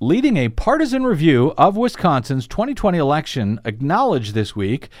leading a partisan review of Wisconsin's 2020 election acknowledged this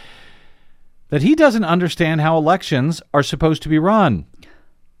week that he doesn't understand how elections are supposed to be run.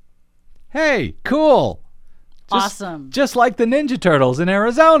 Hey, cool. Awesome. Just like the Ninja Turtles in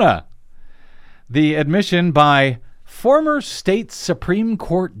Arizona. The admission by former state Supreme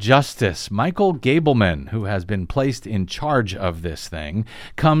Court Justice Michael Gableman, who has been placed in charge of this thing,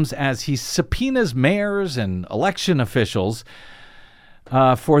 comes as he subpoenas mayors and election officials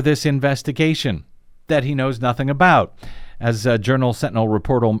for this investigation that he knows nothing about. As Journal-Sentinel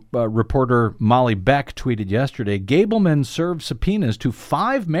reporter Molly Beck tweeted yesterday, Gableman served subpoenas to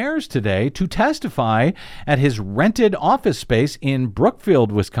 5 mayors today to testify at his rented office space in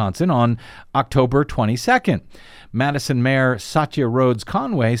Brookfield, Wisconsin on October 22nd. Madison Mayor Satya Rhodes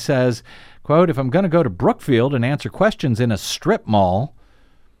Conway says, quote, "If I'm going to go to Brookfield and answer questions in a strip mall,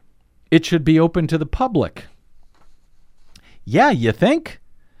 it should be open to the public." Yeah, you think?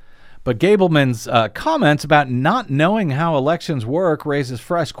 But Gableman's comments about not knowing how elections work raises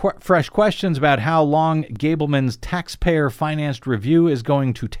fresh questions about how long Gableman's taxpayer-financed review is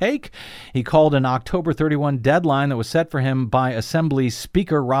going to take. He called an October 31 deadline that was set for him by Assembly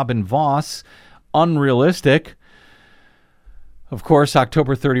Speaker Robin Vos unrealistic. Of course,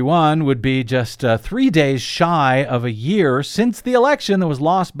 October 31 would be just 3 days shy of a year since the election that was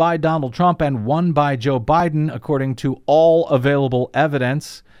lost by Donald Trump and won by Joe Biden, according to all available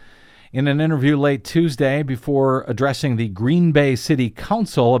evidence. In an interview late Tuesday before addressing the Green Bay City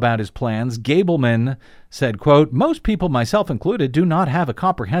Council about his plans, Gableman said, quote, "Most people, myself included, do not have a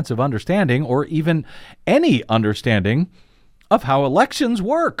comprehensive understanding or even any understanding of how elections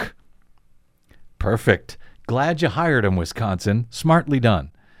work." Perfect. Glad you hired him, Wisconsin. Smartly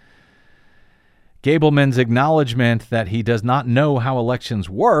done. Gableman's acknowledgement that he does not know how elections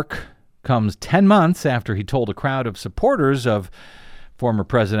work comes 10 months after he told a crowd of supporters of former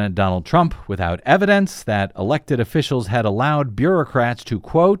President Donald Trump without evidence that elected officials had allowed bureaucrats to,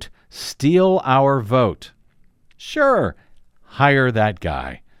 quote, "steal our vote." Sure, hire that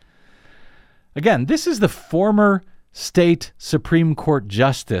guy. Again, this is the former state Supreme Court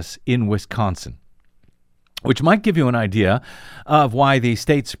justice in Wisconsin, which might give you an idea of why the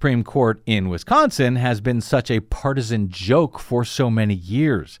state Supreme Court in Wisconsin has been such a partisan joke for so many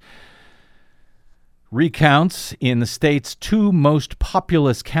years. Recounts in the state's 2 most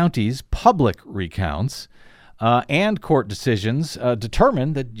populous counties, public recounts, and court decisions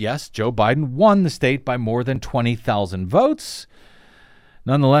determined that, yes, Joe Biden won the state by more than 20,000 votes.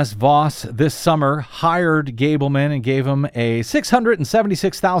 Nonetheless, Voss this summer hired Gableman and gave him a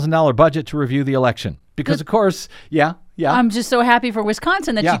 $676,000 budget to review the election. Because, of course, yeah. I'm just so happy for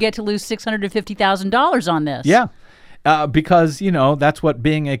Wisconsin that you get to lose $650,000 on this. Yeah. Because, that's what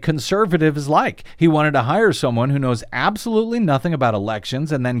being a conservative is like. He wanted to hire someone who knows absolutely nothing about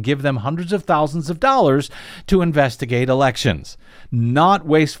elections and then give them hundreds of thousands of dollars to investigate elections. Not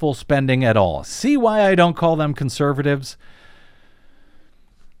wasteful spending at all. See why I don't call them conservatives?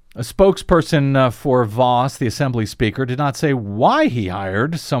 A spokesperson for Voss, the Assembly Speaker, did not say why he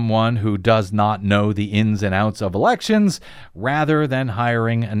hired someone who does not know the ins and outs of elections, rather than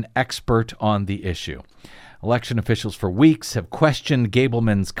hiring an expert on the issue. Election officials for weeks have questioned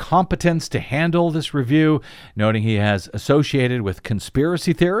Gableman's competence to handle this review, noting he has associated with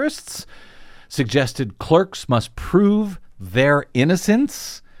conspiracy theorists, suggested clerks must prove their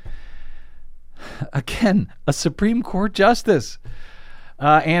innocence. Again, a Supreme Court justice.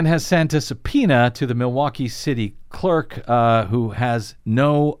 And has sent a subpoena to the Milwaukee City clerk, who has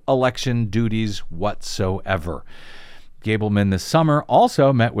no election duties whatsoever. Gableman this summer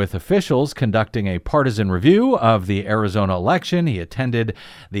also met with officials conducting a partisan review of the Arizona election. He attended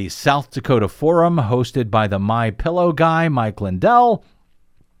the South Dakota Forum hosted by the My Pillow guy, Mike Lindell,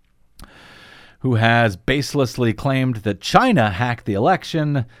 who has baselessly claimed that China hacked the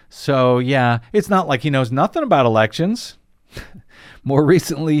election. So, yeah, it's not like he knows nothing about elections. More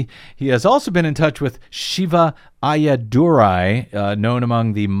recently, he has also been in touch with Shiva Ayadurai, known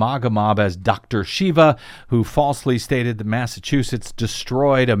among the MAGA mob as Dr. Shiva, who falsely stated that Massachusetts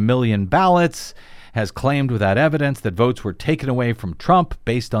destroyed 1 million ballots, has claimed without evidence that votes were taken away from Trump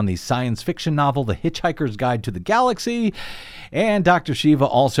based on the science fiction novel The Hitchhiker's Guide to the Galaxy. And Dr. Shiva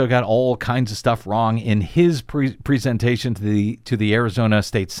also got all kinds of stuff wrong in his presentation to the Arizona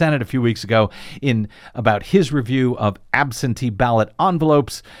State Senate a few weeks ago about his review of absentee ballot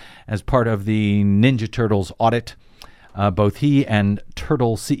envelopes as part of the Ninja Turtles audit. Both he and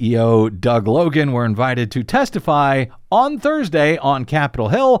Turtle CEO Doug Logan were invited to testify on Thursday on Capitol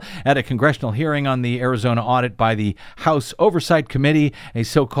Hill at a congressional hearing on the Arizona audit by the House Oversight Committee, a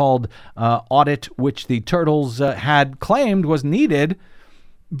so-called audit which the Turtles had claimed was needed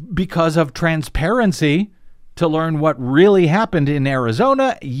because of transparency to learn what really happened in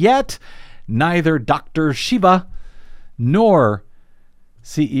Arizona, yet neither Dr. Shiva nor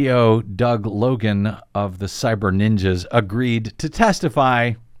CEO Doug Logan of the Cyber Ninjas agreed to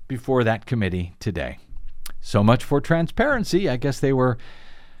testify before that committee today. So much for transparency. I guess they were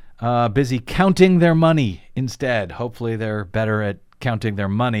busy counting their money instead. Hopefully they're better at counting their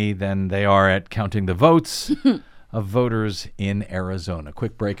money than they are at counting the votes of voters in Arizona.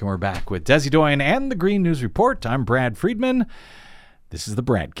 Quick break and we're back with Desi Doyen and the Green News Report. I'm Brad Friedman. This is the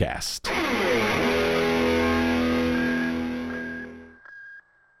BradCast.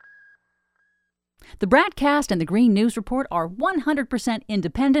 The BradCast and the Green News Report are 100%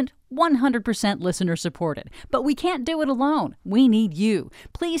 independent, 100% listener-supported. But we can't do it alone. We need you.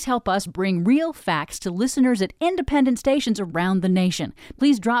 Please help us bring real facts to listeners at independent stations around the nation.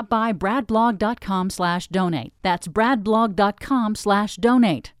 Please drop by bradblog.com/donate. That's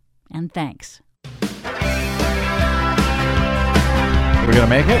bradblog.com/donate. And thanks. We're going to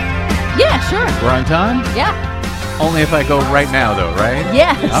make it? Yeah, sure. We're on time? Yeah. Only if I go right now, though, right?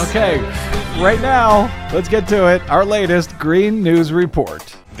 Yes. Okay. Right now, let's get to it. Our latest Green News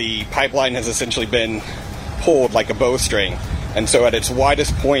Report. The pipeline has essentially been pulled like a bowstring, and so at its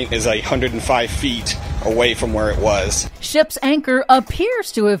widest point is 105 feet away from where it was. Ship's anchor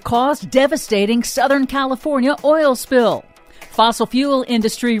appears to have caused devastating Southern California oil spill. Fossil fuel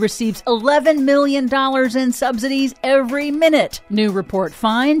industry receives $11 million in subsidies every minute, new report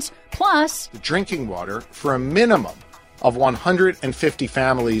finds. Plus, the drinking water for a minimum of 150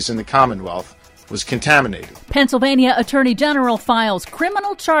 families in the Commonwealth was contaminated. Pennsylvania Attorney General files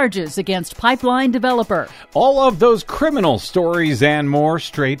criminal charges against pipeline developer. All of those criminal stories and more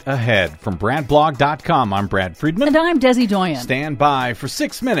straight ahead. From BradBlog.com, I'm Brad Friedman. And I'm Desi Doyen. Stand by for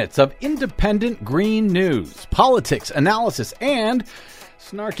 6 minutes of independent green news, politics, analysis, and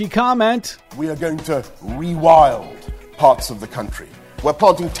snarky comment. We are going to rewild parts of the country. We're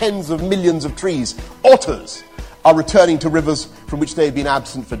planting tens of millions of trees. Otters are returning to rivers from which they've been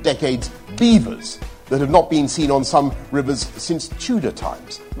absent for decades. Beavers that have not been seen on some rivers since Tudor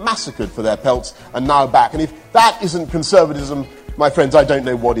times, massacred for their pelts, and now back. And if that isn't conservatism, my friends, I don't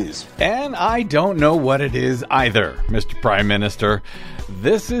know what is. And I don't know what it is either, Mr. Prime Minister.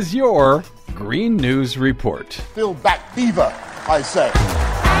 This is your Green News Report. Build back beaver, I say.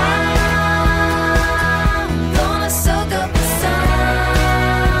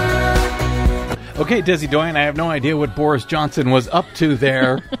 Okay, Desi Doyen, I have no idea what Boris Johnson was up to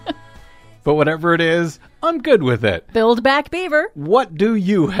there. But whatever it is, I'm good with it. Build back beaver. What do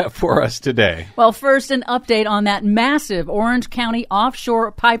you have for us today? Well, first, an update on that massive Orange County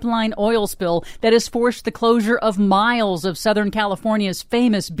offshore pipeline oil spill that has forced the closure of miles of Southern California's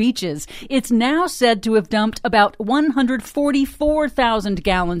famous beaches. It's now said to have dumped about 144,000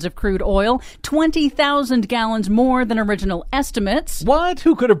 gallons of crude oil, 20,000 gallons more than original estimates. What?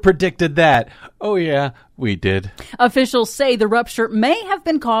 Who could have predicted that? Oh, yeah, we did. Officials say the rupture may have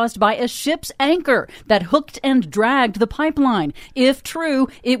been caused by a ship's anchor that hooked and dragged the pipeline. If true,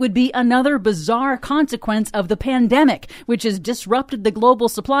 it would be another bizarre consequence of the pandemic, which has disrupted the global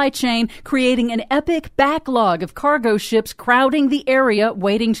supply chain, creating an epic backlog of cargo ships crowding the area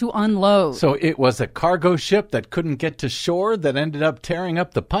waiting to unload. So it was a cargo ship that couldn't get to shore that ended up tearing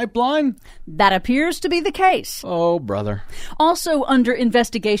up the pipeline? That appears to be the case. Oh, brother. Also under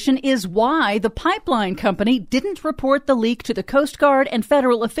investigation is why the pipeline company didn't report the leak to the Coast Guard and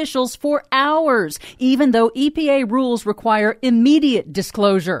federal officials for hours, even even though EPA rules require immediate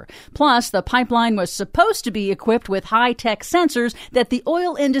disclosure. Plus, the pipeline was supposed to be equipped with high-tech sensors that the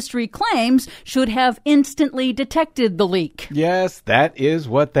oil industry claims should have instantly detected the leak. Yes, that is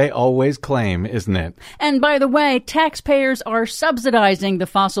what they always claim, isn't it? And by the way, taxpayers are subsidizing the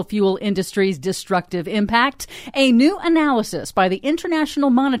fossil fuel industry's destructive impact. A new analysis by the International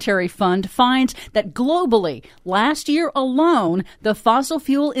Monetary Fund finds that globally, last year alone, the fossil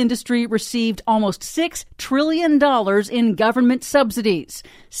fuel industry received almost $6 trillion in government subsidies.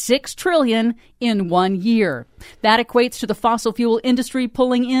 $6 trillion in 1 year. That equates to the fossil fuel industry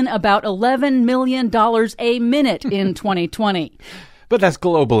pulling in about $11 million a minute in 2020. But that's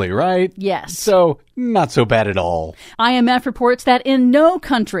globally, right? Yes. So, not so bad at all. IMF reports that in no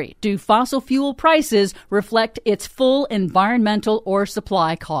country do fossil fuel prices reflect its full environmental or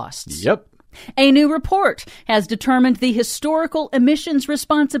supply costs. Yep. A new report has determined the historical emissions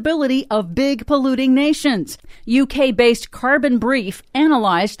responsibility of big polluting nations. UK-based Carbon Brief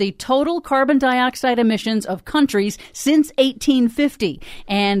analyzed the total carbon dioxide emissions of countries since 1850.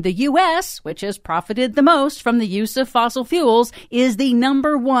 And the U.S., which has profited the most from the use of fossil fuels, is the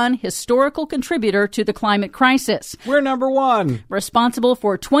number one historical contributor to the climate crisis. We're number one. Responsible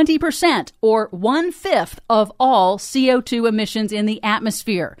for 20% or 1/5 of all CO2 emissions in the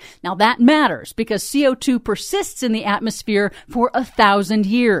atmosphere. Now that matters because CO2 persists in the atmosphere for 1,000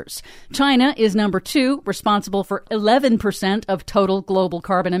 years. China is number 2, responsible for 11% of total global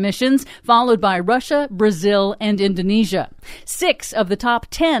carbon emissions, followed by Russia, Brazil, and Indonesia. 6 of the top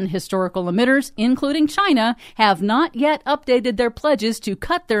 10 historical emitters, including China, have not yet updated their pledges to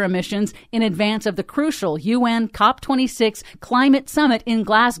cut their emissions in advance of the crucial UN COP26 climate summit in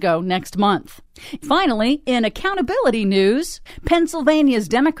Glasgow next month. Finally, in accountability news, Pennsylvania's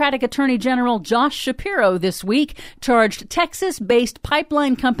Democratic Attorney General Josh Shapiro this week charged Texas-based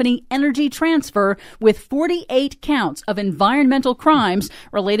pipeline company Energy Transfer with 48 counts of environmental crimes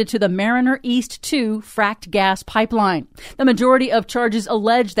related to the Mariner East 2 fracked gas pipeline. The majority of charges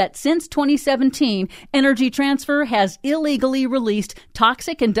allege that since 2017, Energy Transfer has illegally released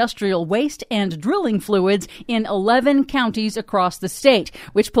toxic industrial waste and drilling fluids in 11 counties across the state,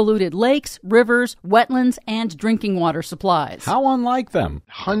 which polluted lakes, rivers, wetlands, and drinking water supplies. How unlike them.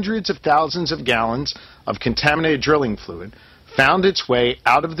 Hundreds of thousands of gallons of contaminated drilling fluid found its way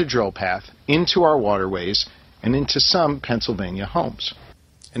out of the drill path into our waterways and into some Pennsylvania homes.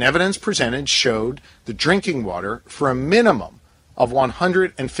 And evidence presented showed the drinking water for a minimum of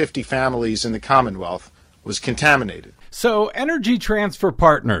 150 families in the Commonwealth was contaminated. So, Energy Transfer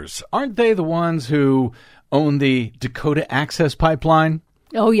Partners, aren't they the ones who own the Dakota Access Pipeline?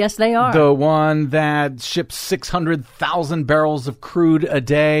 Oh, yes, they are. The one that ships 600,000 barrels of crude a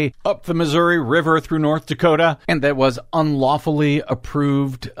day up the Missouri River through North Dakota, and that was unlawfully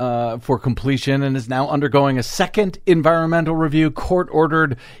approved for completion and is now undergoing a second environmental review,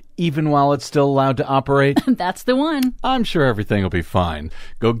 court-ordered, even while it's still allowed to operate. That's the one. I'm sure everything will be fine.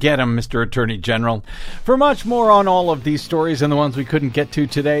 Go get him, Mr. Attorney General. For much more on all of these stories and the ones we couldn't get to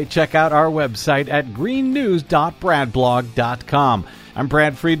today, check out our website at greennews.bradblog.com. I'm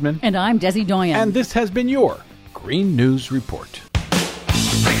Brad Friedman. And I'm Desi Doyen. And this has been your Green News Report.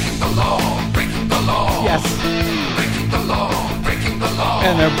 Breaking the law, breaking the law. Yes. Breaking the law, breaking the law.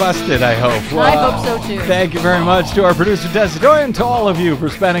 And they're busted, I hope. Well, I hope so, too. Thank you very much to our producer, Desi Doyen, to all of you for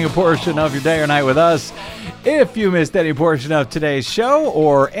spending a portion of your day or night with us. If you missed any portion of today's show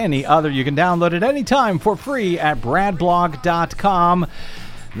or any other, you can download it anytime for free at bradblog.com.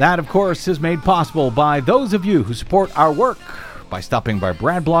 That, of course, is made possible by those of you who support our work by stopping by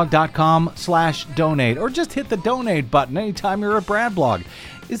bradblog.com/donate, or just hit the donate button anytime you're at Bradblog.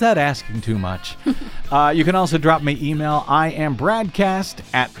 Is that asking too much? You can also drop me email. I am BradCast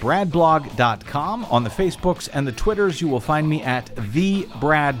at bradblog.com. On the Facebooks and the Twitters, you will find me at the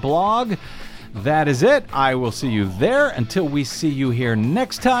Bradblog. That is it. I will see you there. Until we see you here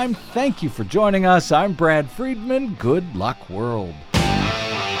next time, thank you for joining us. I'm Brad Friedman. Good luck, world.